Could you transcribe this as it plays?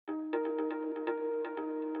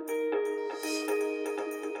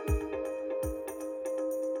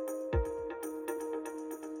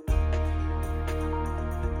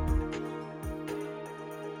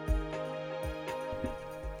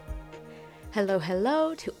Hello,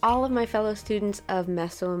 hello to all of my fellow students of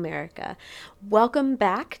Mesoamerica. Welcome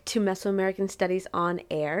back to Mesoamerican Studies on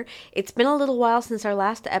Air. It's been a little while since our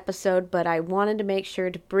last episode, but I wanted to make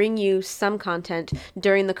sure to bring you some content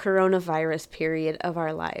during the coronavirus period of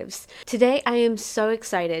our lives. Today, I am so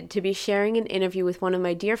excited to be sharing an interview with one of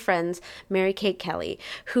my dear friends, Mary Kate Kelly,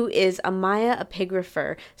 who is a Maya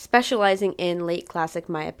epigrapher specializing in late classic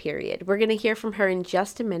Maya period. We're going to hear from her in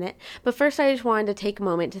just a minute, but first I just wanted to take a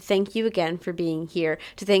moment to thank you again for being here,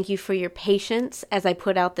 to thank you for your patience as I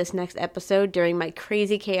put out this next episode during my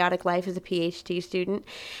crazy chaotic life as a PhD student,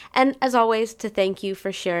 and as always, to thank you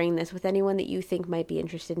for sharing this with anyone that you think might be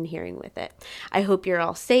interested in hearing with it. I hope you're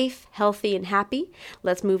all safe, healthy, and happy.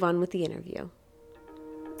 Let's move on with the interview.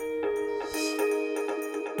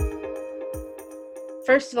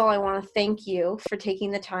 First of all, I want to thank you for taking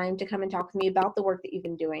the time to come and talk to me about the work that you've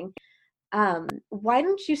been doing. Why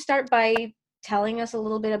don't you start by telling us a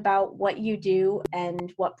little bit about what you do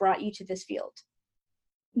and what brought you to this field?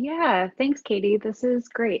 Yeah, thanks, Katie. This is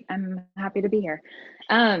great. I'm happy to be here.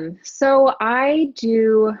 So I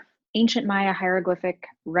do ancient Maya hieroglyphic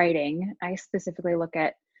writing. I specifically look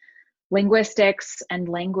at linguistics and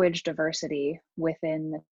language diversity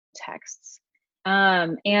within the texts.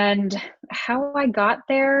 And how I got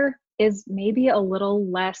there is maybe a little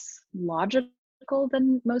less logical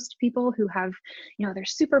than most people who have, they're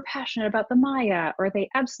super passionate about the Maya, or they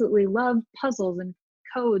absolutely love puzzles and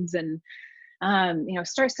codes and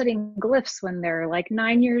start studying glyphs when they're like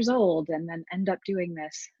 9 years old and then end up doing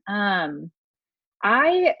this.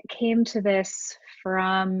 I came to this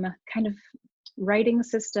from kind of writing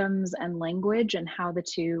systems and language and how the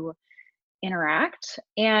two interact,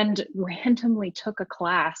 and randomly took a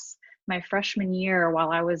class my freshman year while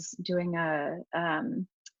I was doing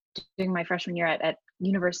my freshman year at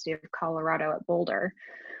University of Colorado at Boulder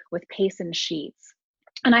with Payson Sheets.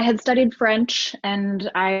 And I had studied French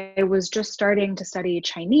and I was just starting to study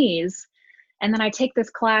Chinese. And then I take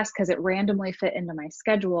this class because it randomly fit into my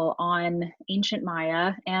schedule on ancient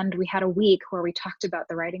Maya. And we had a week where we talked about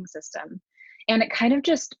the writing system. And it kind of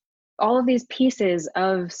just, all of these pieces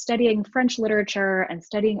of studying French literature and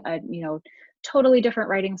studying a, totally different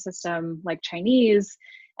writing system like Chinese,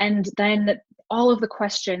 and then all of the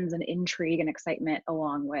questions and intrigue and excitement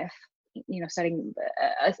along with studying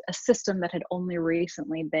a system that had only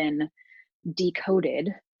recently been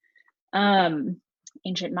decoded,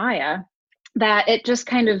 ancient Maya, that it just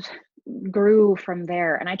kind of grew from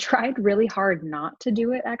there. And I tried really hard not to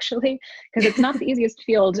do it, actually, because it's not the easiest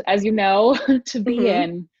field, as you know, to be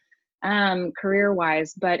in career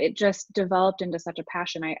wise, but it just developed into such a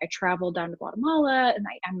passion. I traveled down to Guatemala and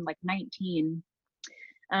I'm like 19,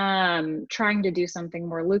 trying to do something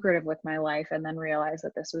more lucrative with my life, and then realized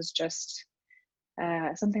that this was just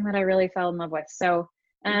something that I really fell in love with. So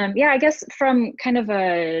I guess from kind of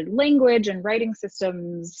a language and writing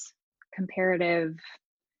systems comparative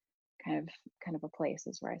kind of a place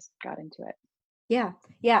is where I got into it. Yeah,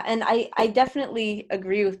 and I definitely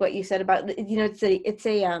agree with what you said about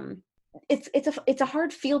it's a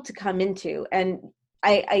hard field to come into, and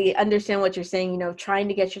I understand what you're saying, trying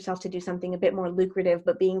to get yourself to do something a bit more lucrative,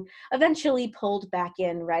 but being eventually pulled back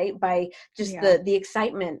in, right, by just the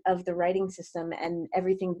excitement of the writing system and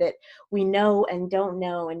everything that we know and don't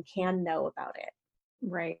know and can know about it.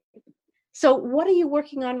 Right. So what are you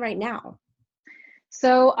working on right now?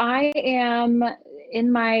 So I am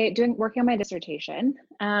working on my dissertation.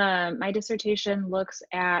 My dissertation looks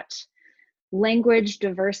at language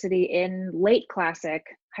diversity in late classic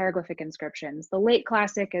hieroglyphic inscriptions. The late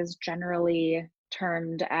classic is generally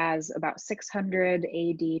termed as about 600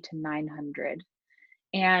 AD to 900.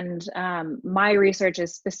 And my research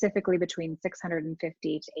is specifically between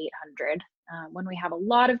 650 to 800, when we have a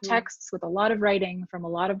lot of texts with a lot of writing from a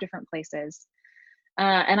lot of different places.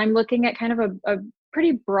 And I'm looking at kind of a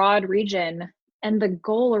pretty broad region. And the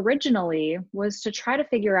goal originally was to try to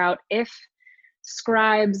figure out if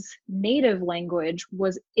scribes' native language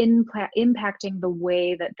was impacting the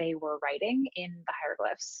way that they were writing in the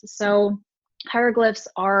hieroglyphs. So hieroglyphs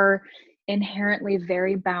are inherently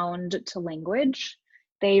very bound to language.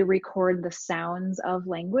 They record the sounds of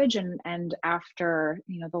language, and after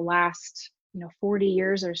the last 40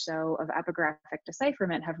 years or so of epigraphic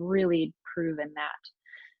decipherment have really proven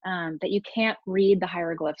that you can't read the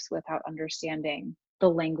hieroglyphs without understanding the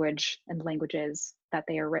language and languages that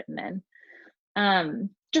they are written in.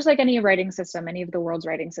 Just like any writing system, any of the world's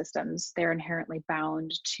writing systems, they're inherently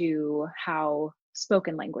bound to how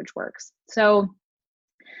spoken language works. So,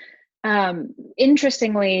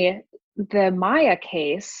 interestingly, the Maya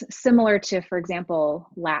case, similar to, for example,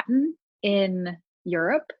 Latin in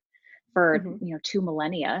Europe, for, Hmm. 2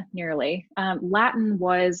 millennia nearly. Latin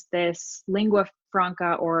was this lingua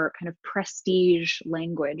franca, or kind of prestige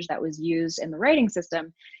language, that was used in the writing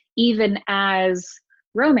system, even as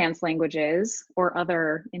Romance languages or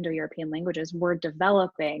other Indo-European languages were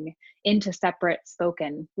developing into separate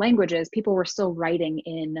spoken languages. People were still writing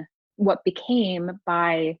in what became,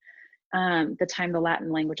 by the time the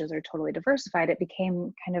Latin languages are totally diversified, it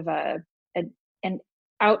became kind of a an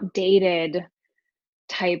outdated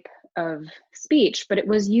type of speech, but it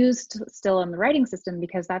was used still in the writing system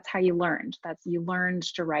because that's how you learned. You learned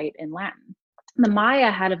to write in Latin. The Maya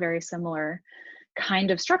had a very similar kind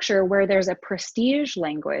of structure where there's a prestige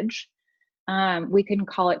language. We can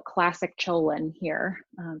call it classic Cholin here,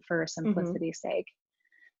 for Hmm. simplicity's sake.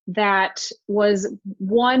 That was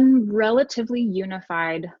one relatively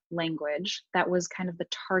unified language that was kind of the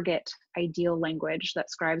target ideal language that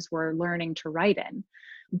scribes were learning to write in.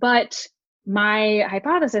 But my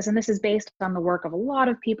hypothesis, and this is based on the work of a lot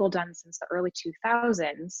of people done since the early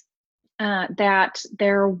 2000s, that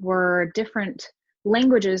there were different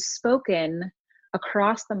languages spoken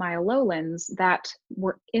across the Maya lowlands that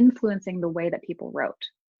were influencing the way that people wrote.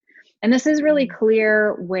 And this is really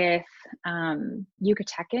clear with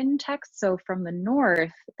Yucatecan texts. So from the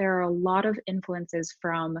north, there are a lot of influences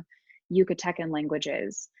from Yucatecan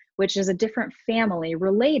languages, which is a different family,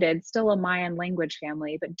 related, still a Mayan language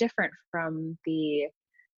family, but different from the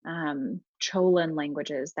Cholin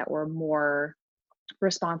languages that were more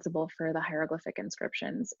responsible for the hieroglyphic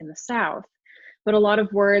inscriptions in the south. But a lot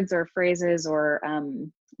of words or phrases or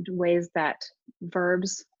ways that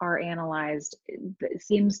verbs are analyzed, it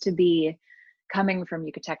seems to be coming from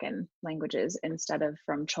Yucatecan languages instead of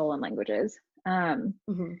from Cholin languages. Hmm.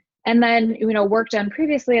 And then, work done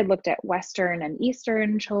previously, I'd looked at Western and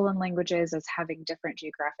Eastern Cholin languages as having different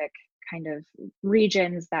geographic kind of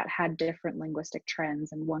regions that had different linguistic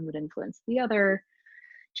trends, and one would influence the other,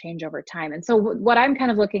 change over time. And so what I'm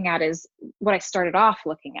kind of looking at is what I started off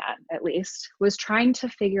looking at least, was trying to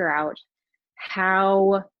figure out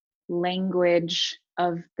how language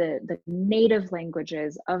of the native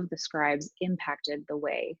languages of the scribes impacted the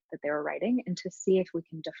way that they were writing, and to see if we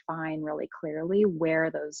can define really clearly where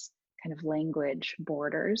those kind of language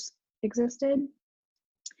borders existed.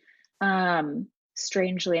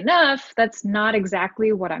 Strangely enough, that's not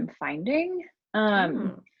exactly what I'm finding. Um,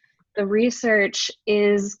 Mm. the research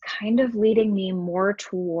is kind of leading me more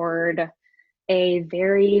toward a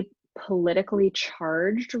very politically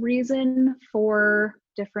charged reason for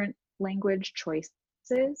different language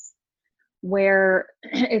choices, where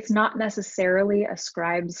it's not necessarily a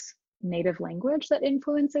scribe's native language that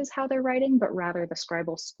influences how they're writing, but rather the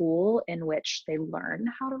scribal school in which they learn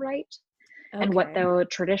how to write, and what Okay. the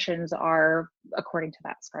traditions are according to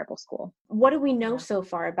that scribal school. What do we know Yeah. so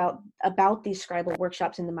far about these scribal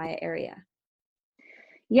workshops in the Maya area?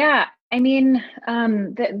 Yeah, I mean,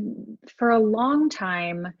 for a long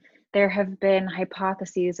time, there have been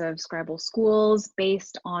hypotheses of scribal schools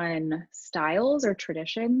based on styles or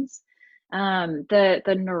traditions. The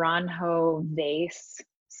Naranjo vase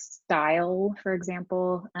style, for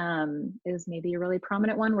example, is maybe a really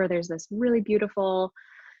prominent one, where there's this really beautiful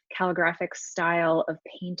calligraphic style of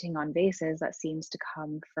painting on vases that seems to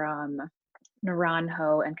come from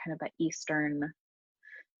Naranjo and kind of that eastern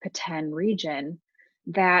Petén region,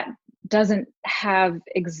 that doesn't have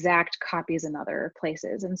exact copies in other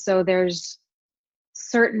places. And so there's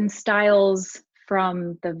certain styles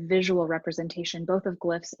from the visual representation, both of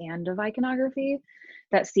glyphs and of iconography,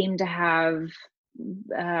 that seem to have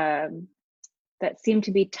uh, that seem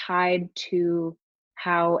to be tied to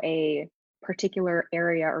how a particular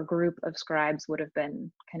area or group of scribes would have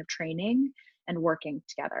been kind of training and working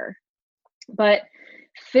together. But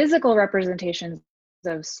physical representations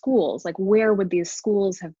of schools, like where would these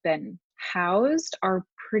schools have been housed, are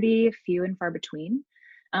pretty few and far between.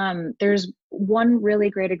 There's one really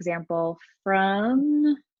great example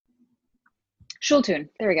from Schultun.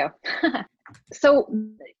 There we go. So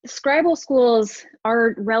scribal schools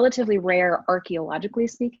are relatively rare archaeologically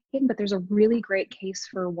speaking, but there's a really great case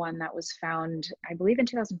for one that was found, I believe, in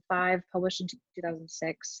 2005, published in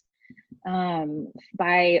 2006,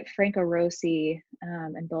 by Franco Rossi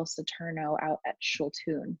and Bill Saturno out at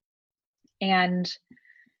Schultun. And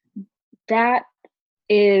that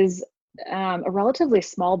is a relatively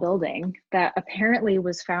small building that apparently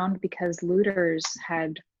was found because looters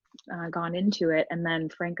had gone into it, and then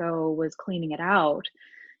Franco was cleaning it out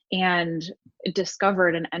and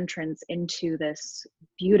discovered an entrance into this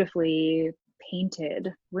beautifully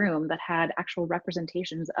painted room that had actual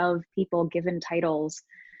representations of people given titles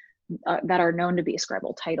that are known to be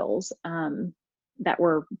scribal titles. that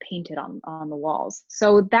were painted on the walls.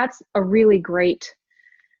 So that's a really great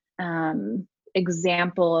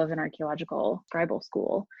example of an archaeological scribal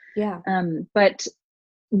school. Yeah. But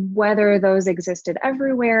whether those existed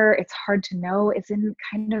everywhere, it's hard to know. It's in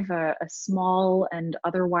kind of a small and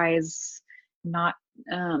otherwise not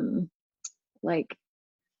like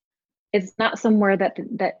it's not somewhere that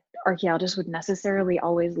archaeologists would necessarily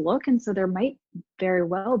always look, and so there might very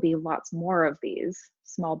well be lots more of these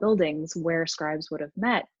small buildings where scribes would have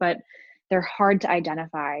met, but they're hard to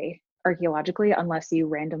identify archaeologically unless you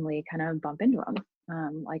randomly kind of bump into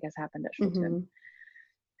them, like has happened at Schultun. Mm-hmm.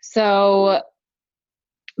 So,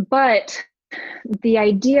 but the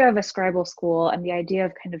idea of a scribal school and the idea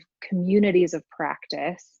of kind of communities of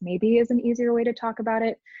practice maybe is an easier way to talk about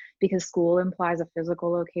it, because school implies a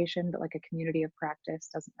physical location, but like a community of practice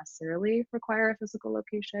doesn't necessarily require a physical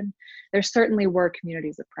location. There certainly were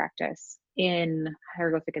communities of practice in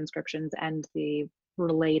hieroglyphic inscriptions and the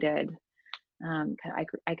related kind of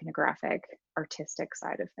iconographic artistic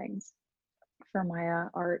side of things for Maya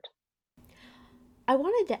art. I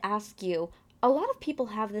wanted to ask you, a lot of people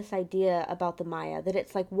have this idea about the Maya that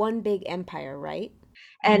it's like one big empire, right?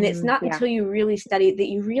 And it's not Yeah, until you really study it that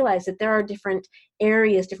you realize that there are different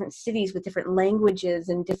areas, different cities with different languages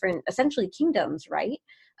and different, essentially, kingdoms, right?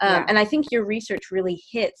 yeah. And I think your research really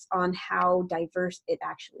hits on how diverse it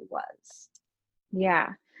actually was. Yeah.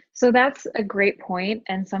 So that's a great point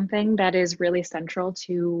and something that is really central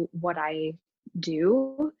to what I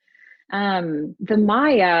do. The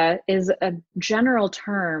Maya is a general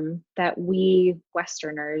term that we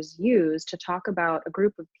Westerners use to talk about a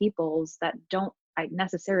group of peoples that don't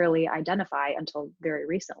necessarily identify until very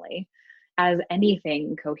recently as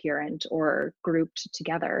anything coherent or grouped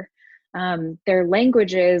together. Their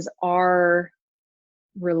languages are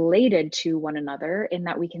related to one another in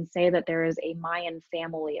that we can say that there is a Mayan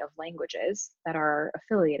family of languages that are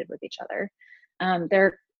affiliated with each other.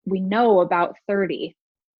 There, we know about 30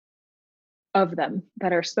 of them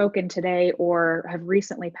that are spoken today or have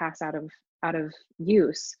recently passed out of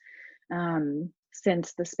use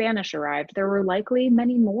since the Spanish arrived. There were likely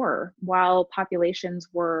many more, while populations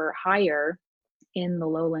were higher in the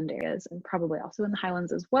lowland areas and probably also in the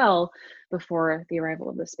highlands as well before the arrival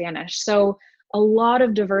of the Spanish. So a lot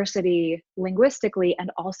of diversity linguistically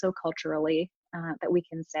and also culturally that we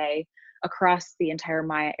can say across the entire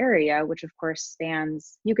Maya area, which of course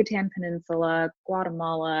spans Yucatan Peninsula,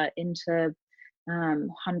 Guatemala into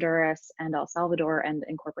Honduras and El Salvador, and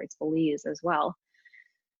incorporates Belize as well.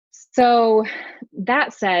 So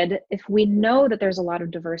that said, if we know that there's a lot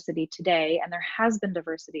of diversity today, and there has been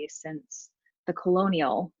diversity since the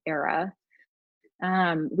colonial era,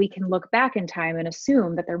 we can look back in time and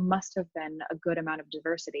assume that there must have been a good amount of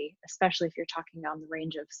diversity, especially if you're talking on the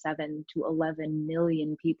range of 7 to 11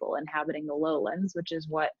 million people inhabiting the lowlands, which is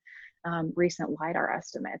what recent LIDAR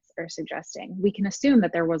estimates are suggesting. We can assume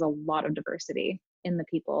that there was a lot of diversity in the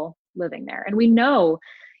people living there. And we know,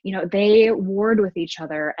 they warred with each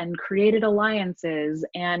other and created alliances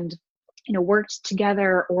and, worked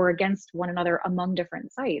together or against one another among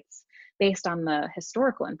different sites based on the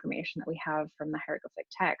historical information that we have from the hieroglyphic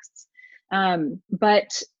texts.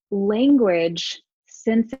 But language,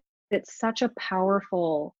 since it's such a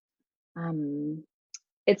powerful,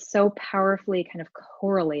 it's so powerfully kind of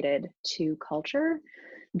correlated to culture,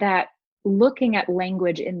 that looking at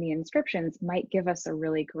language in the inscriptions might give us a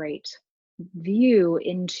really great view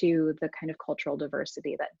into the kind of cultural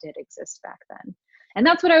diversity that did exist back then. And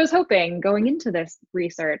that's what I was hoping going into this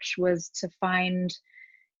research, was to find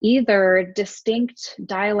either distinct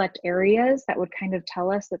dialect areas that would kind of tell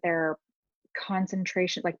us that there are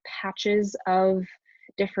concentration, like patches of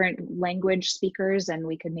different language speakers, and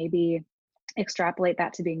we could maybe extrapolate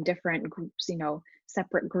that to being different groups,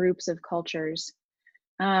 separate groups of cultures.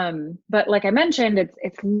 But like I mentioned,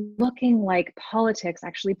 it's looking like politics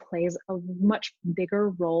actually plays a much bigger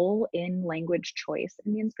role in language choice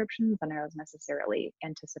in the inscriptions than I was necessarily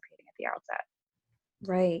anticipating at the outset.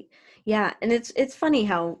 Right. Yeah, and it's funny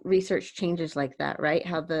how research changes like that, right?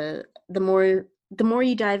 How the more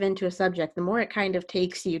you dive into a subject, the more it kind of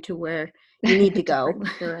takes you to where you need to go.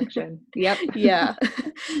 Different direction. Yep. Yeah.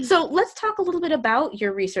 So let's talk a little bit about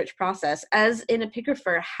your research process. As an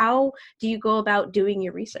epigrapher, how do you go about doing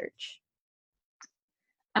your research?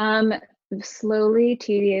 Um, Slowly,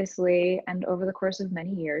 tediously, and over the course of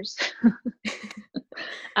many years.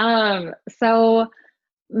 So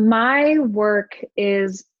my work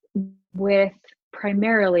is with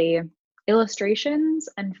primarily illustrations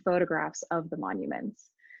and photographs of the monuments.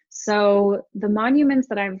 So the monuments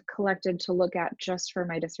that I've collected to look at just for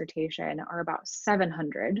my dissertation are about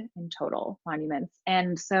 700 in total monuments.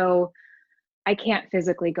 And so I can't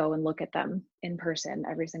physically go and look at them in person,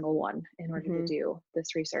 every single one, in order to do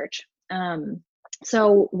this research.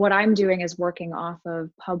 So what I'm doing is working off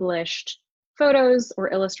of published photos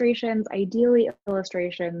or illustrations, ideally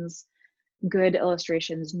illustrations, good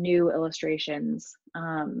illustrations, new illustrations.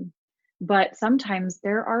 But sometimes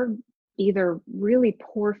there are either really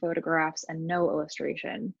poor photographs and no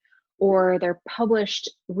illustration, or they're published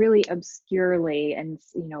really obscurely and,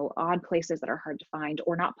 you know, odd places that are hard to find,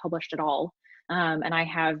 or not published at all. And I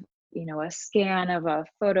have, you know, a scan of a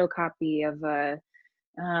photocopy of a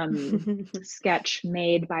sketch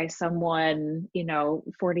made by someone, you know,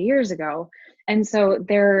 40 years ago. And so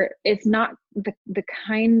there, it's not the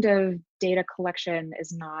kind of data collection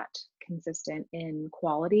is not consistent in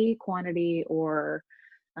quality, quantity, or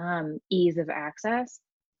ease of access.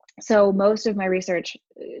 So most of my research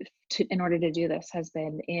in order to do this has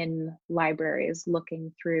been in libraries,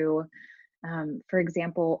 looking through, for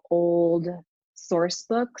example, old source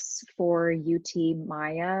books for UT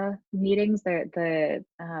Maya meetings. The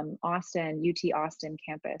UT Austin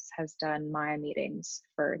campus has done Maya meetings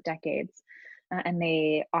for decades, and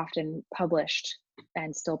they often published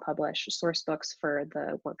and still publish source books for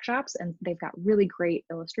the workshops, and they've got really great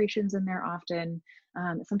illustrations in there often,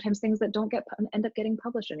 sometimes things that don't end up getting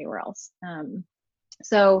published anywhere else.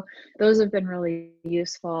 So those have been really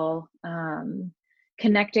useful.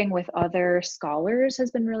 Connecting with other scholars has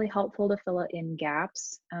been really helpful to fill in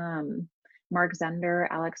gaps. Mark Zender,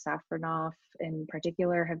 Alex Safronoff in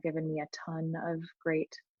particular have given me a ton of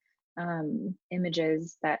great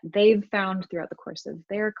images that they've found throughout the course of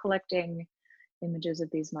their collecting images of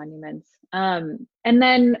these monuments. And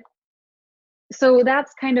then, so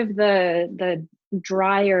that's kind of the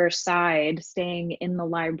drier side, staying in the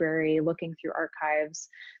library, looking through archives,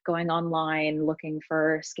 going online, looking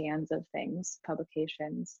for scans of things,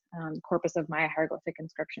 publications. Corpus of Maya hieroglyphic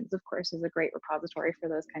inscriptions, of course, is a great repository for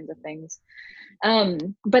those kinds of things.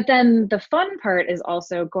 But then the fun part is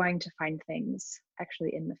also going to find things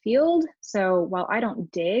actually in the field. So while I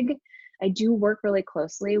don't dig, I do work really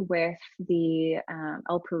closely with the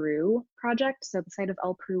El Peru project. So the site of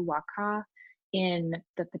El Peru Huaca in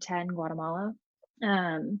the Petén, Guatemala,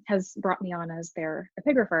 has brought me on as their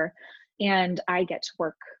epigrapher, and I get to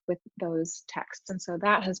work with those texts. And so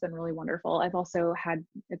that has been really wonderful. I've also had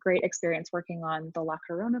a great experience working on the La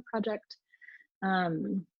Corona project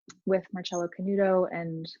with Marcello Canuto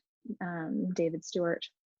and David Stewart,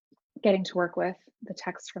 getting to work with the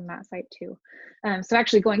texts from that site too. So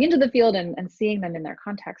actually going into the field and seeing them in their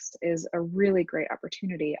context is a really great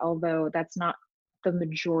opportunity, although that's not the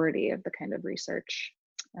majority of the kind of research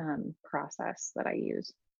process that I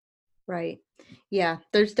use. Right. Yeah,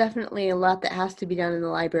 there's definitely a lot that has to be done in the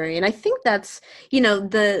library. And I think that's, you know,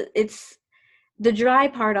 the dry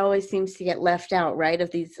part always seems to get left out, right?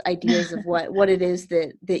 Of these ideas of what it is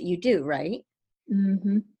that you do, right?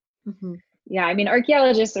 Mm-hmm. Mm-hmm. Yeah, I mean,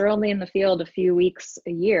 archaeologists are only in the field a few weeks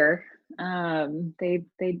a year.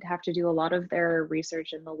 They'd have to do a lot of their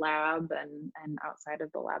research in the lab and outside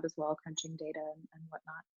of the lab as well, crunching data and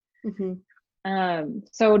whatnot. Mm-hmm.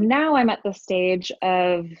 So now I'm at the stage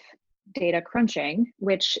of data crunching,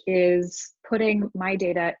 which is putting my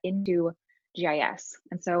data into GIS.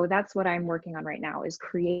 And so that's what I'm working on right now, is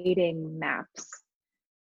creating maps,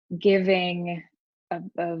 giving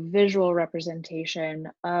a visual representation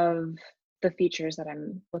of the features that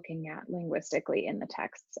I'm looking at linguistically in the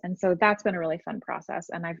texts. And so that's been a really fun process,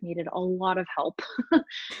 and I've needed a lot of help.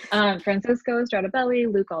 Francisco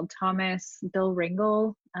Stratabelli, Luke Auld Thomas, Bill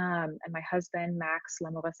Ringel, and my husband, Max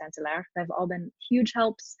Lamora Saint-Hilaire, they've all been huge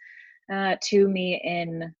helps to me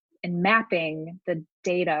in mapping the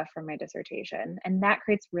data from my dissertation. And that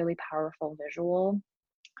creates really powerful visual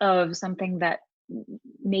of something that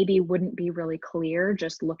maybe wouldn't be really clear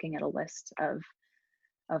just looking at a list of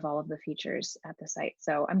all of the features at the site.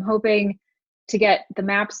 So I'm hoping to get the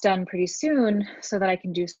maps done pretty soon so that I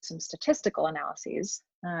can do some statistical analyses.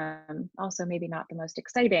 Also, maybe not the most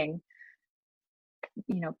exciting,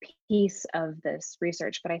 you know, piece of this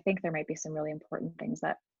research, but I think there might be some really important things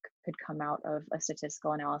that could come out of a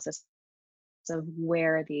statistical analysis of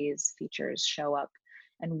where these features show up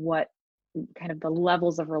and what kind of the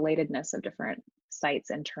levels of relatedness of different sites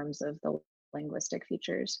in terms of the linguistic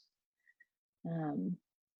features.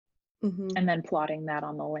 And then plotting that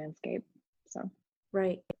on the landscape. So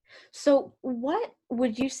right. So what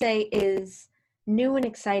would you say is new and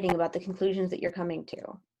exciting about the conclusions that you're coming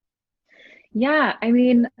to? Yeah, I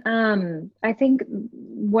mean, I think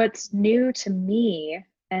what's new to me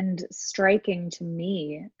and striking to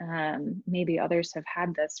me, maybe others have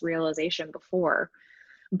had this realization before,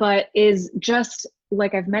 but is just,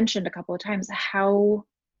 like I've mentioned a couple of times, how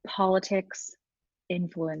politics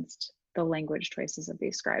influenced the language choices of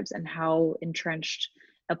these scribes and how entrenched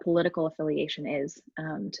a political affiliation is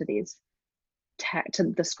to these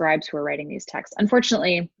to the scribes who are writing these texts.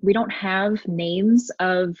 Unfortunately, we don't have names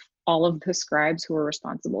of all of the scribes who are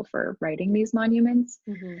responsible for writing these monuments.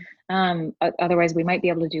 Otherwise, we might be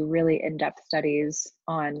able to do really in-depth studies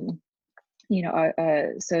on,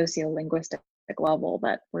 a sociolinguistic level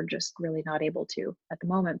that we're just really not able to at the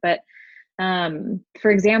moment. But for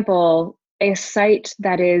example, a site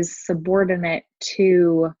that is subordinate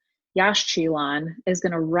to Yaxchilan is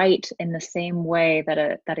going to write in the same way that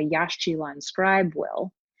a Yaxchilan scribe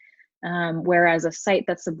will, whereas a site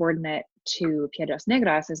that's subordinate to Piedras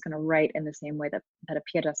Negras is going to write in the same way that a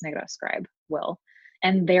Piedras Negras scribe will.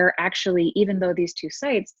 And they're actually, even though these two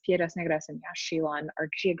sites, Piedras Negras and Yaxchilan, are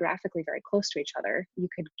geographically very close to each other, you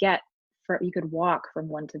could walk from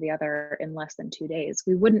one to the other in less than 2 days.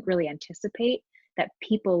 We wouldn't really anticipate that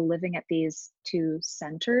people living at these two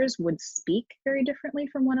centers would speak very differently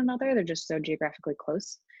from one another. They're just so geographically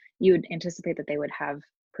close. You would anticipate that they would have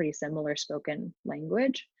pretty similar spoken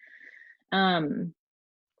language. But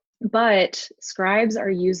scribes are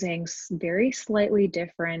using very slightly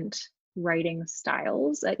different writing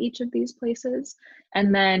styles at each of these places.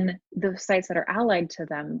 And then the sites that are allied to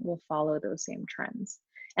them will follow those same trends.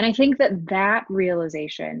 And I think that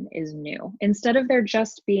realization is new. Instead of there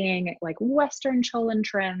just being like Western Cholan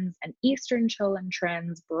trends and Eastern Cholan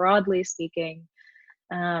trends, broadly speaking,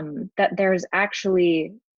 that there's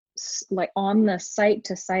actually, like, on the site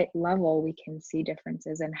to site level, we can see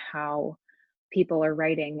differences in how people are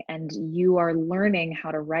writing, and you are learning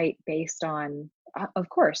how to write based on, of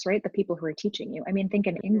course, right, the people who are teaching you. I mean, think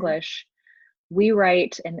in English, we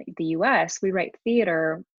write in the US, we write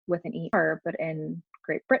theater with an ER, but in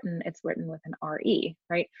Great Britain, it's written with an RE,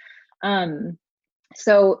 right?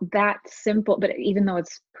 So that's simple, but even though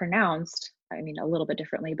it's pronounced, I mean, a little bit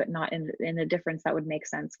differently, but not in a difference that would make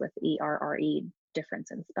sense with ERRE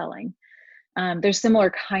difference in spelling. There's similar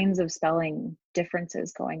kinds of spelling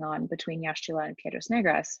differences going on between Yaxchilan and Piedras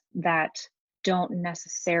Negras that don't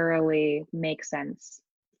necessarily make sense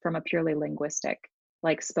from a purely linguistic,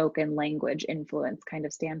 like spoken language influence kind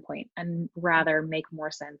of standpoint, and rather make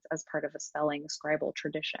more sense as part of a spelling scribal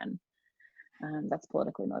tradition that's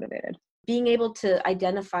politically motivated. Being able to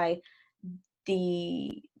identify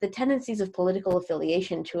the tendencies of political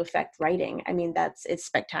affiliation to affect writing, I mean, it's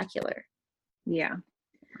spectacular. Yeah.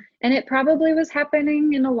 And it probably was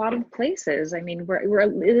happening in a lot of places. I mean,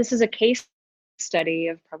 this is a case study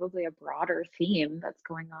of probably a broader theme that's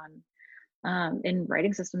going on in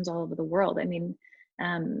writing systems all over the world. I mean,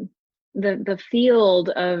 the field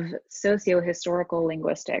of socio-historical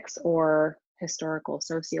linguistics, or historical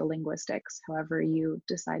sociolinguistics, however you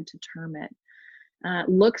decide to term it,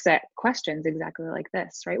 looks at questions exactly like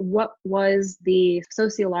this, right? What was the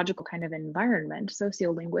sociological kind of environment,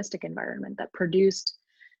 sociolinguistic environment, that produced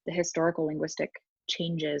the historical linguistic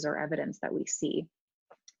changes or evidence that we see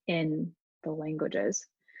in the languages?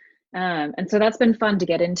 And so that's been fun to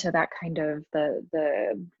get into that kind of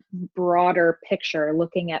the broader picture,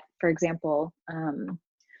 looking at, for example,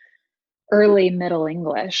 early Middle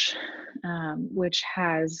English, which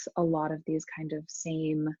has a lot of these kind of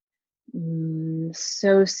same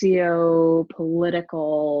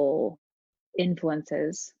socio-political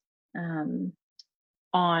influences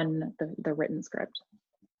on the written script.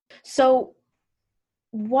 So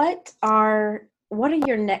what are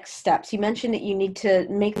your next steps? You mentioned that you need to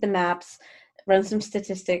make the maps, run some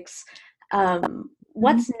statistics.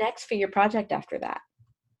 What's next for your project after that?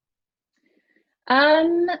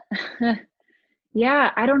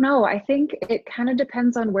 Yeah, I don't know. I think it kind of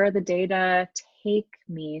depends on where the data take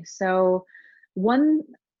me. So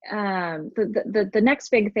the next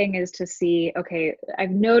big thing is to see, okay,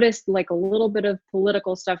 I've noticed like a little bit of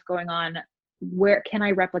political stuff going on. Where can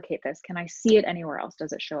I replicate this? Can I see it anywhere else?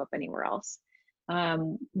 Does it show up anywhere else?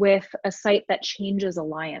 With a site that changes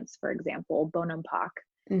alliance, for example, Bonampak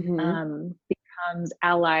becomes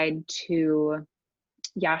allied to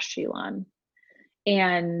Yaxchilan.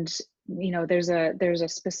 And there's a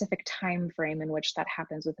specific time frame in which that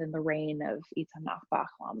happens within the reign of Itamnach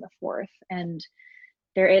Bachlam IV. And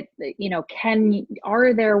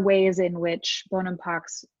are there ways in which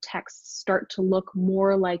Bonampak's texts start to look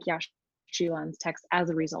more like Yaxchilan's text as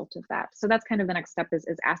a result of that? So that's kind of the next step, is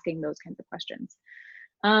asking those kinds of questions.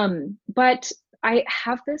 But I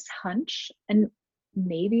have this hunch, and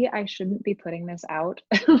maybe I shouldn't be putting this out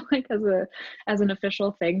like as an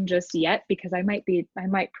official thing just yet, because I might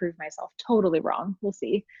prove myself totally wrong. We'll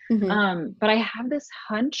see. But I have this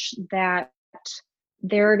hunch that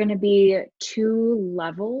there are going to be two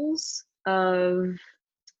levels of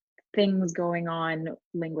things going on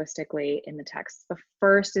linguistically in the text. The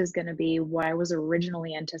first is going to be what I was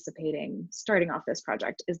originally anticipating starting off this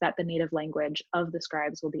project, is that the native language of the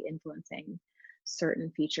scribes will be influencing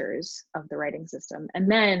certain features of the writing system. And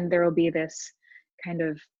then there will be this kind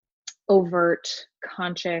of overt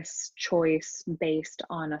conscious choice based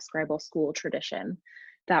on a scribal school tradition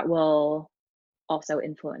that will also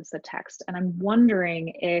influence the text. And I'm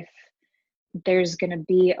wondering if there's going to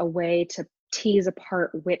be a way to tease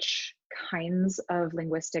apart which kinds of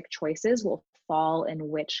linguistic choices will fall in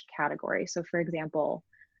which category. So for example,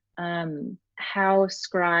 how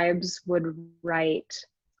scribes would write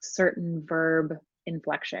certain verb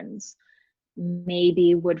inflections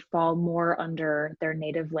maybe would fall more under their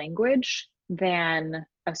native language than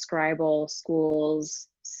a scribal school's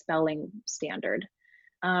spelling standard.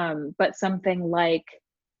 But something like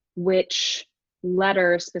which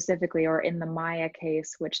letter specifically, or in the Maya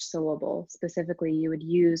case, which syllable specifically you would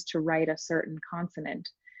use to write a certain consonant,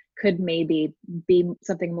 could maybe be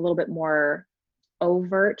something a little bit more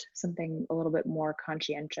overt, something a little bit more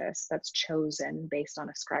conscientious that's chosen based on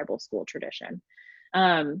a scribal school tradition.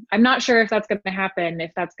 I'm not sure if that's going to happen,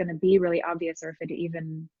 if that's going to be really obvious, or if it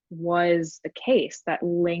even was the case that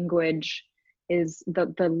language is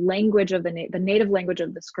the language of the native language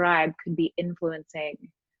of the scribe could be influencing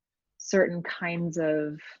certain kinds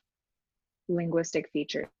of linguistic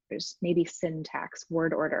features. Maybe syntax,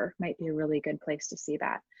 word order might be a really good place to see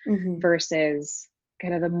that, versus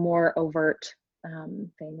kind of the more overt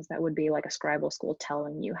things that would be like a scribal school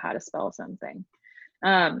telling you how to spell something.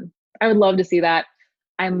 I would love to see that.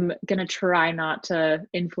 I'm gonna try not to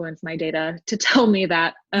influence my data to tell me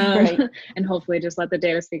that, right. And hopefully just let the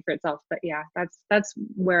data speak for itself. But yeah, that's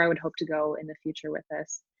where I would hope to go in the future with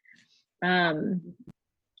this.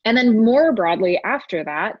 And then more broadly after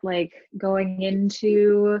that, like going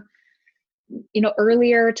into,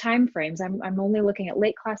 earlier timeframes. I'm only looking at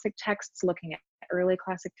late classic texts. Looking at early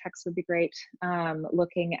classic texts would be great.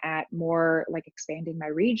 Looking at more like expanding my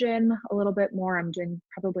region a little bit more. I'm doing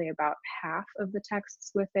probably about half of the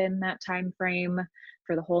texts within that time frame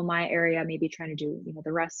for the whole Maya area. Maybe trying to do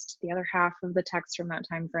the other half of the text from that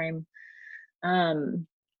time frame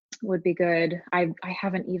would be good. I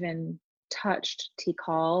haven't even touched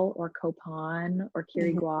Tikal or Copan or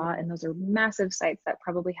Quirigua, and those are massive sites that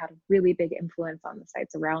probably had a really big influence on the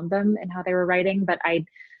sites around them and how they were writing, but I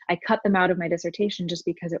cut them out of my dissertation just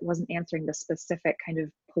because it wasn't answering the specific kind of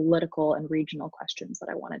political and regional questions that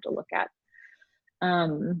I wanted to look at.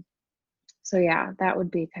 So yeah, that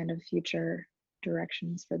would be kind of future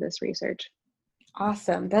directions for this research.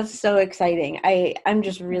 Awesome. That's so exciting. I'm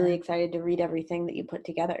just really excited to read everything that you put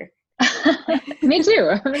together. Me too.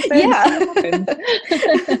 I'm excited to see what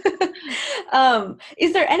happens.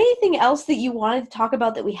 Is there anything else that you wanted to talk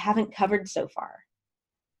about that we haven't covered so far?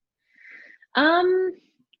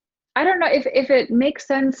 I don't know if it makes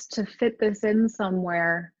sense to fit this in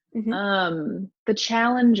somewhere. The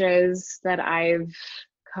challenges that I've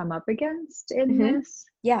come up against in this.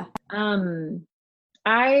 Yeah.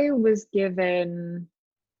 I was given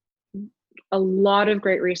a lot of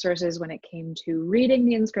great resources when it came to reading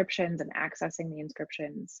the inscriptions and accessing the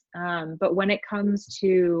inscriptions. But when it comes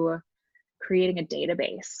to creating a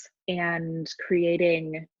database and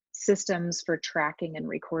creating systems for tracking and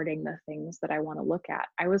recording the things that I want to look at,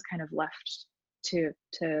 I was kind of left to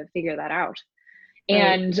figure that out. Right.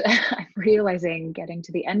 And I'm realizing, getting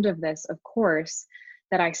to the end of this, of course,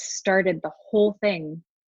 that I started the whole thing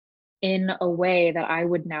in a way that I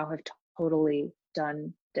would now have totally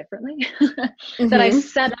done differently. That I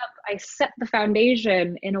set the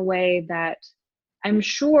foundation in a way that I'm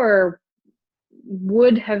sure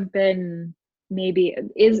would have been I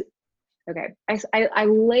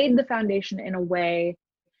laid the foundation in a way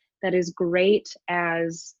that is great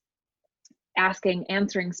as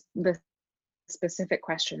answering the specific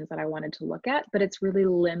questions that I wanted to look at, but it's really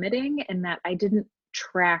limiting in that I didn't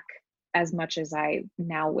track as much as I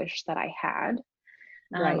now wish that I had.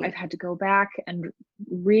 Right. I've had to go back and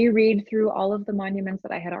reread through all of the monuments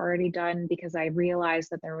that I had already done because I realized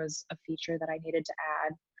that there was a feature that I needed to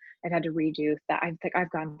add. I've had to redo that. I think I've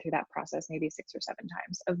gone through that process maybe 6 or 7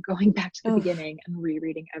 times of going back to the beginning and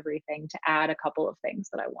rereading everything to add a couple of things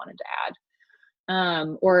that I wanted to add,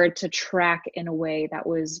 or to track in a way that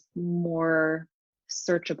was more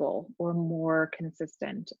searchable or more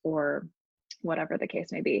consistent, or whatever the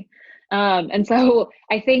case may be. And so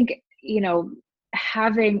I think,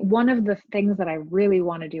 having one of the things that I really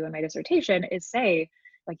want to do in my dissertation is say,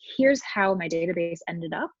 like, here's how my database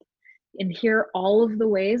ended up, and here are all of the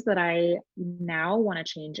ways that I now want to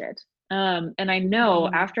change it. And I know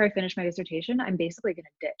after I finish my dissertation, I'm basically going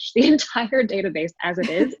to ditch the entire database as it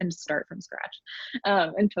is and start from scratch,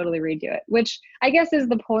 and totally redo it, which I guess is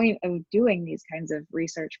the point of doing these kinds of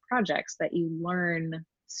research projects, that you learn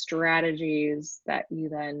strategies that you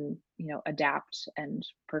then, adapt and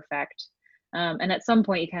perfect. And at some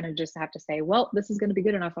point you kind of just have to say, well, this is going to be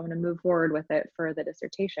good enough. I'm going to move forward with it for the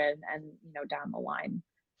dissertation, and, down the line,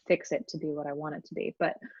 fix it to be what I want it to be.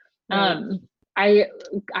 But I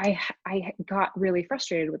got really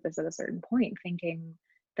frustrated with this at a certain point, thinking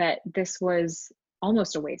that this was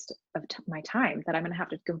almost a waste of my time, that I'm going to have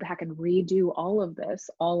to go back and redo all of this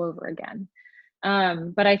all over again.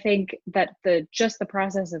 But I think that just the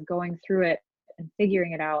process of going through it and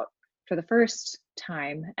figuring it out for the first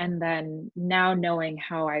time, and then now knowing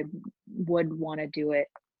how I would want to do it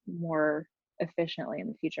more efficiently in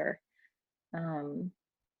the future,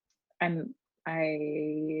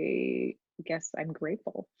 I guess I'm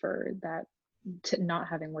grateful for that, to not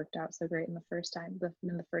having worked out so great in the first time,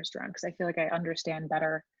 in the first round, because I feel like I understand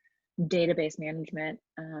better database management,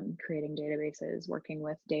 creating databases, working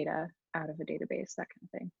with data out of a database, that kind of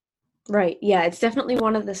thing. Right. Yeah, it's definitely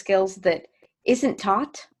one of the skills that isn't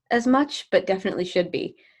taught as much, but definitely should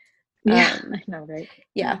be. Yeah, I know, right?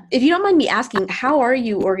 Yeah. If you don't mind me asking, how are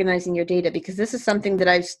you organizing your data? Because this is something that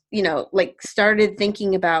I've, started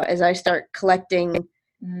thinking about as I start collecting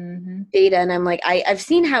data, and I'm like, I've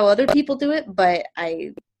seen how other people do it, but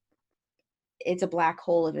it's a black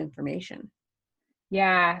hole of information.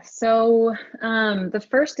 Yeah. So the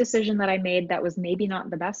first decision that I made, that was maybe not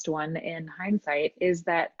the best one in hindsight, is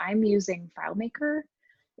that I'm using FileMaker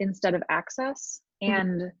instead of Access.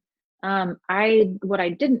 And what I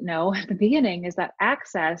didn't know at the beginning is that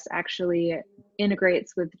Access actually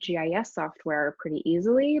integrates with GIS software pretty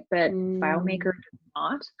easily, but FileMaker does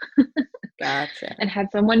not. Gotcha. And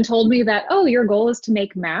had someone told me that, oh, your goal is to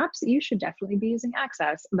make maps, you should definitely be using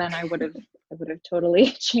Access, then I would have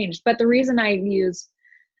totally changed. But the reason I use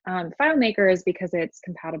FileMaker is because it's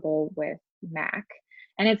compatible with Mac,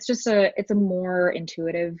 and it's a more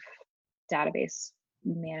intuitive database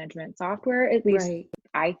management software, at least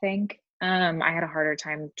I think. I had a harder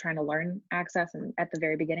time trying to learn Access and at the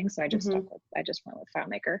very beginning, so I just went with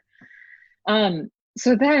FileMaker.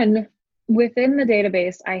 So then within the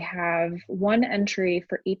database, I have one entry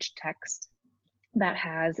for each text that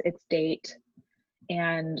has its date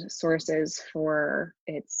and sources for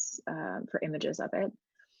its for images of it.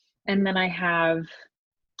 And then I have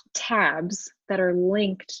tabs that are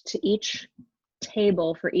linked to each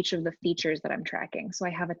table for each of the features that I'm tracking. So I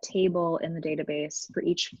have a table in the database for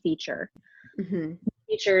each feature.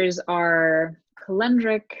 Features are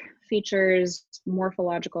calendric features,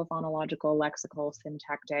 morphological, phonological, lexical,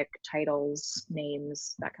 syntactic, titles,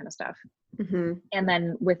 names, that kind of stuff. And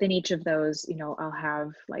then within each of those, I'll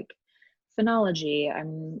have like phonology.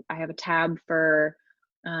 I have a tab for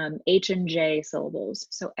H and J syllables.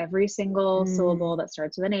 So every single syllable that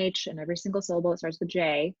starts with an H and every single syllable that starts with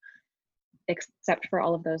J, except for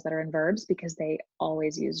all of those that are in verbs, because they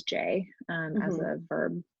always use J as a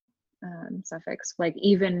verb suffix. Like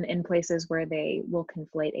even in places where they will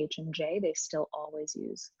conflate H and J, they still always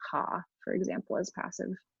use ha, for example, as passive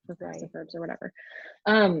for passive verbs or whatever.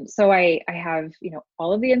 So I have,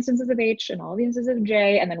 all of the instances of H and all the instances of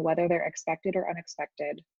J, and then whether they're expected or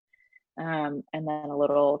unexpected, and then a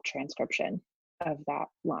little transcription of that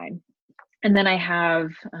line. And then I have,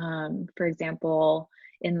 for example,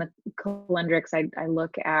 in the calendrics, I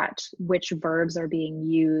look at which verbs are being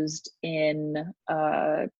used in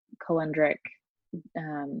calendric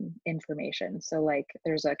information. So like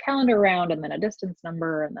there's a calendar round and then a distance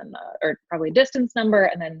number, and then or probably distance number,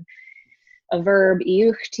 and then a verb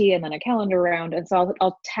iuchti, and then a calendar round. And so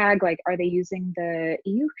I'll tag like, are they using the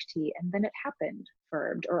iuchti and then it happened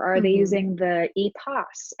verb, or are they using the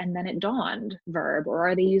ipas and then it dawned verb, or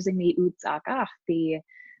are they using the utzakach, the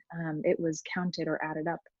it was counted or added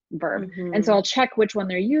up verb. And so I'll check which one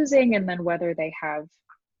they're using, and then whether they have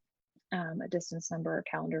a distance number, or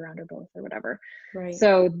calendar round, or both, or whatever.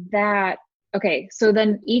 So so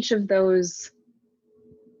then each of those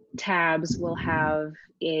tabs will have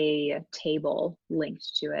a table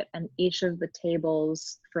linked to it, and each of the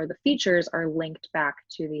tables for the features are linked back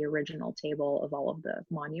to the original table of all of the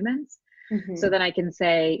monuments. So then I can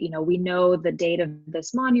say, we know the date of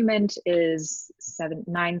this monument is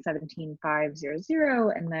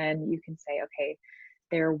 9/17/500, and then you can say, okay,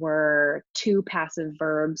 there were 2 passive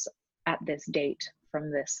verbs at this date from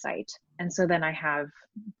this site. And so then I have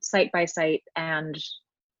site by site and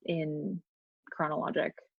in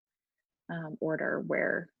chronologic order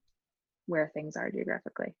where things are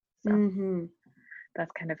geographically. So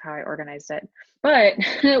that's kind of how I organized it. But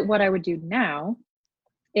what I would do now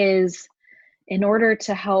is, in order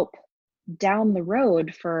to help down the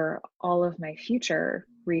road for all of my future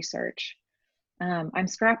research, I'm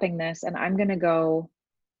scrapping this and I'm going to go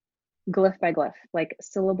glyph by glyph, like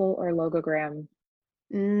syllable or logogram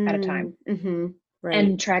at a time, Right.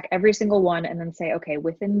 and track every single one, and then say, okay,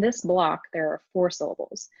 within this block, there are 4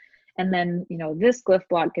 syllables. And then, this glyph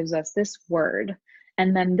block gives us this word.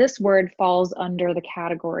 And then this word falls under the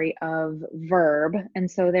category of verb. And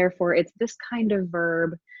so therefore it's this kind of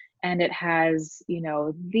verb, and it has,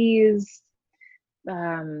 these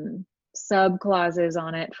sub clauses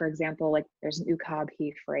on it. For example, like there's an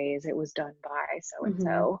ukabhi phrase, it was done by so and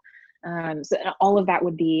so. So all of that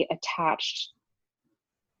would be attached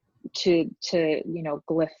to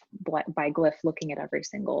glyph by glyph, looking at every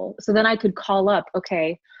single. So then I could call up,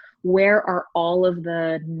 okay, where are all of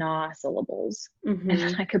the na syllables? And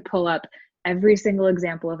then I could pull up every single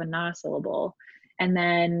example of a na syllable. And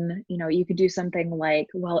then, you could do something like,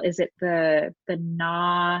 well, is it the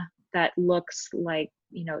na that looks like,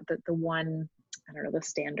 the one, I don't know, the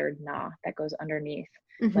standard na that goes underneath,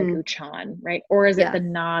 like uchan, right? Or is it the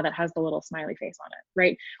na that has the little smiley face on it,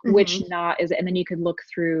 right? Which na is it? And then you could look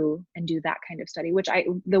through and do that kind of study, which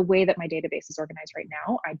the way that my database is organized right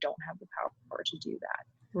now, I don't have the power to do that.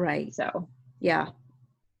 Right. So yeah.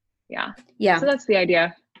 So that's the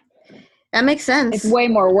idea. That makes sense. It's way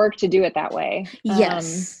more work to do it that way.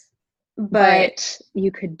 Yes. But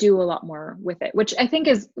you could do a lot more with it, which I think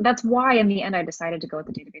that's why in the end I decided to go with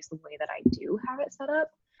the database the way that I do have it set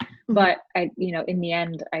up. But I, in the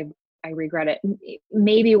end, I regret it.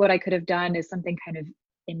 Maybe what I could have done is something kind of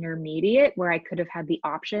intermediate, where I could have had the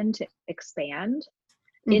option to expand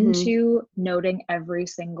into noting every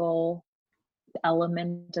single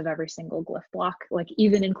element of every single glyph block, like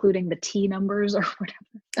even including the T numbers or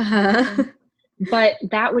whatever. But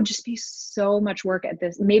that would just be so much work at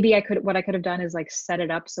this. Maybe what I could have done is like set it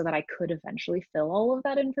up so that I could eventually fill all of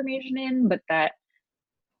that information in, but that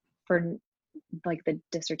for like the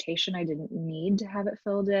dissertation, I didn't need to have it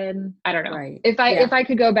filled in. I don't know. Right. If I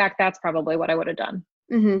could go back, that's probably what I would have done.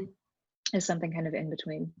 Is something kind of in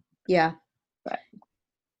between. Yeah. But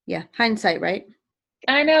yeah, hindsight, right?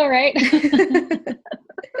 I know, right?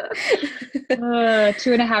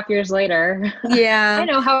 2.5 years later. Yeah. I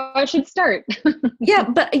know how I should start. Yeah,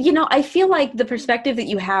 but I feel like the perspective that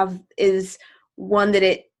you have is one that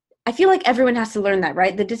I feel like everyone has to learn that,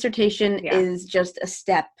 right? The dissertation is just a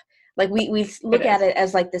step. Like we look at it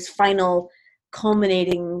as like this final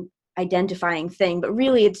culminating identifying thing, but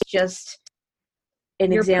really it's just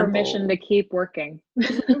an example. Your permission to keep working.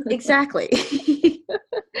 Exactly.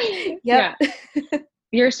 Yeah.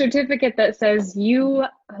 Your certificate that says you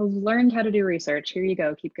have learned how to do research. Here you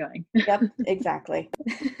go. Keep going. Yep, exactly.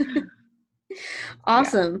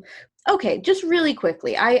 Awesome. Yeah. Okay, just really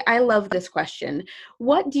quickly. I love this question.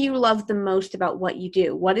 What do you love the most about what you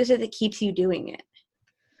do? What is it that keeps you doing it?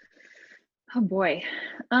 Oh boy.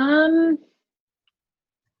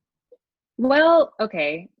 Well,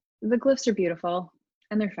 okay. The glyphs are beautiful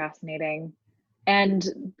and they're fascinating.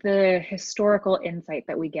 And the historical insight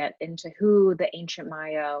that we get into who the ancient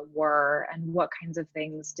Maya were and what kinds of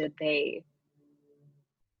things did they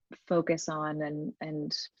focus on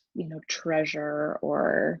and treasure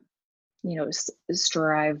or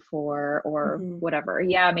strive for or whatever.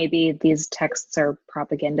 Yeah, maybe these texts are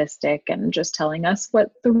propagandistic and just telling us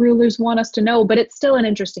what the rulers want us to know, but it's still an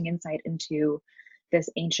interesting insight into this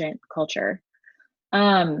ancient culture.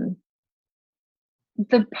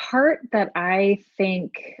 The part that I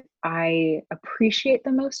think I appreciate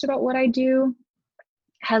the most about what I do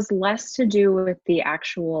has less to do with the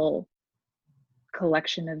actual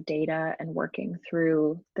collection of data and working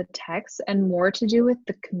through the text and more to do with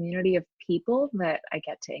the community of people that I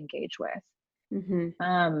get to engage with.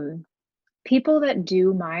 People that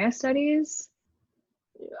do Maya studies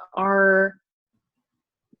are,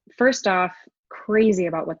 first off, crazy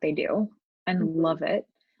about what they do and love it,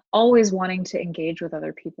 always wanting to engage with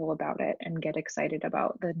other people about it and get excited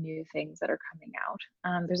about the new things that are coming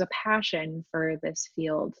out. There's a passion for this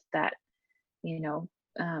field that,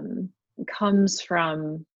 comes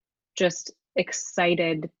from just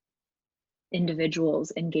excited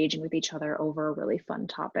individuals engaging with each other over a really fun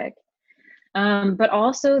topic. But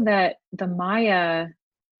also that the Maya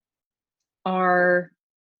are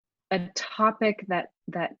a topic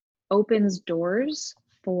that opens doors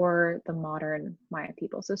for the modern Maya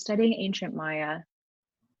people. So studying ancient Maya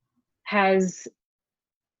has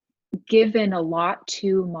given a lot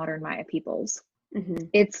to modern Maya peoples.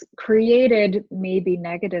 It's created, maybe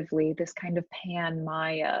negatively, this kind of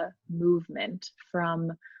pan-Maya movement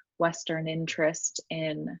from Western interest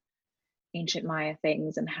in ancient Maya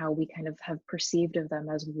things and how we kind of have perceived of them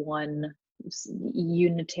as one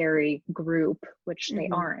unitary group, which they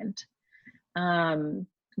aren't.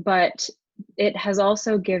 But it has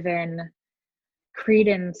also given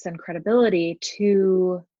credence and credibility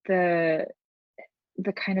to the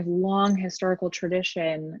kind of long historical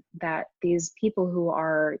tradition that these people who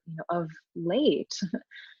are, of late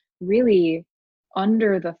really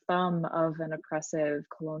under the thumb of an oppressive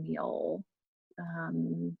colonial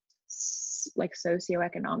like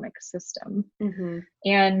socioeconomic system,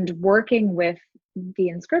 and working with the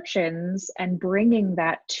inscriptions and bringing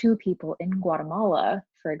that to people in Guatemala,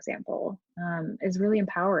 for example, is really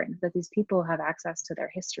empowering, that these people have access to their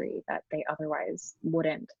history that they otherwise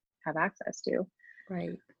wouldn't have access to.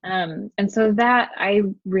 Right. And so that I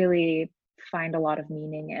really find a lot of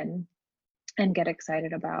meaning in and get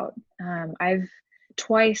excited about. I've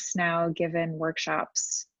twice now given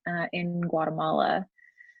workshops in Guatemala,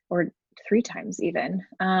 or 3 times even.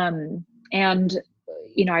 And,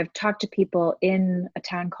 I've talked to people in a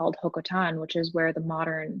town called Hocotan, which is where the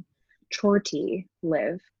modern Chorti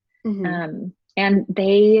live. And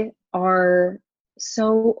they are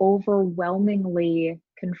so overwhelmingly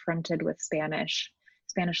confronted with Spanish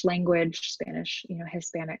language, Spanish,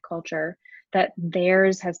 Hispanic culture, that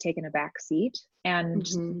theirs has taken a back seat, and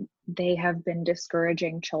they have been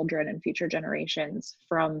discouraging children and future generations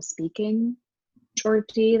from speaking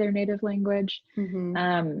Chorti, their native language,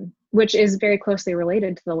 which is very closely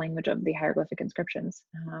related to the language of the hieroglyphic inscriptions.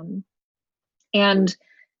 And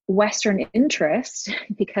Western interest,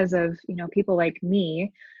 because of, people like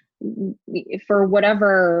me, for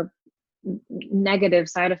whatever negative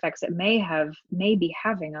side effects it may be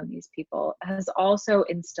having on these people, has also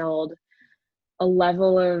instilled a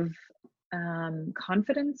level of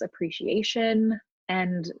confidence, appreciation,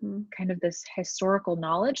 and kind of this historical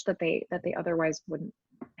knowledge that they otherwise wouldn't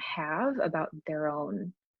have about their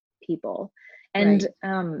own people. And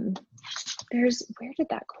where did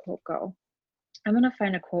that quote go? I'm going to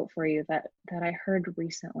find a quote for you that I heard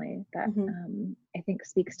recently that I think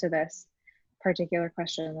speaks to this particular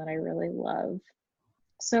question that I really love.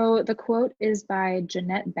 So the quote is by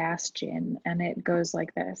Jeanette Bastian, and it goes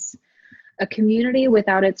like this: "A community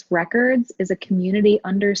without its records is a community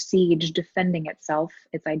under siege, defending itself,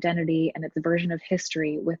 its identity, and its version of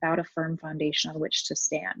history without a firm foundation on which to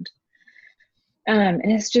stand." And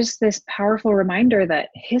it's just this powerful reminder that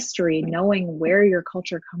history, knowing where your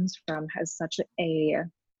culture comes from, has such a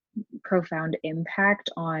profound impact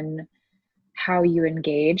on how you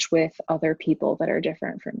engage with other people that are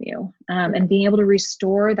different from you. And being able to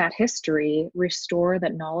restore that history, restore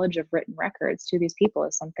that knowledge of written records to these people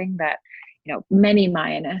is something that, many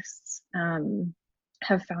Mayanists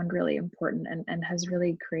have found really important, and has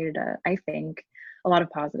really created I think, a lot of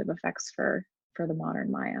positive effects for the modern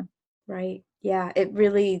Maya. Right. Yeah, it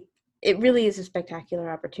really is a spectacular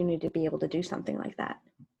opportunity to be able to do something like that.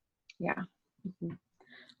 Yeah.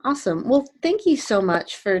 Awesome. Well, thank you so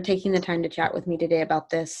much for taking the time to chat with me today about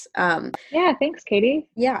this. Yeah, thanks, Katie.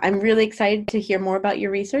 Yeah, I'm really excited to hear more about your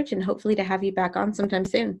research, and hopefully to have you back on sometime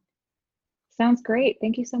soon. Sounds great.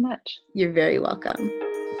 Thank you so much. You're very welcome.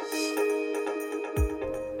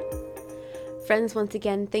 Friends, once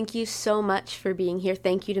again, thank you so much for being here.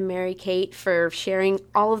 Thank you to Mary Kate for sharing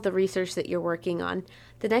all of the research that you're working on.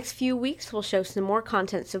 The next few weeks will show some more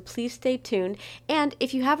content, so please stay tuned. And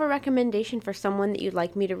if you have a recommendation for someone that you'd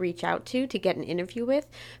like me to reach out to get an interview with,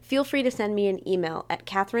 feel free to send me an email at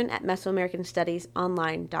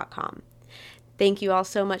Catherine@mesoamericanstudiesonline.com. Thank you all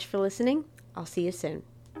so much for listening. I'll see you soon.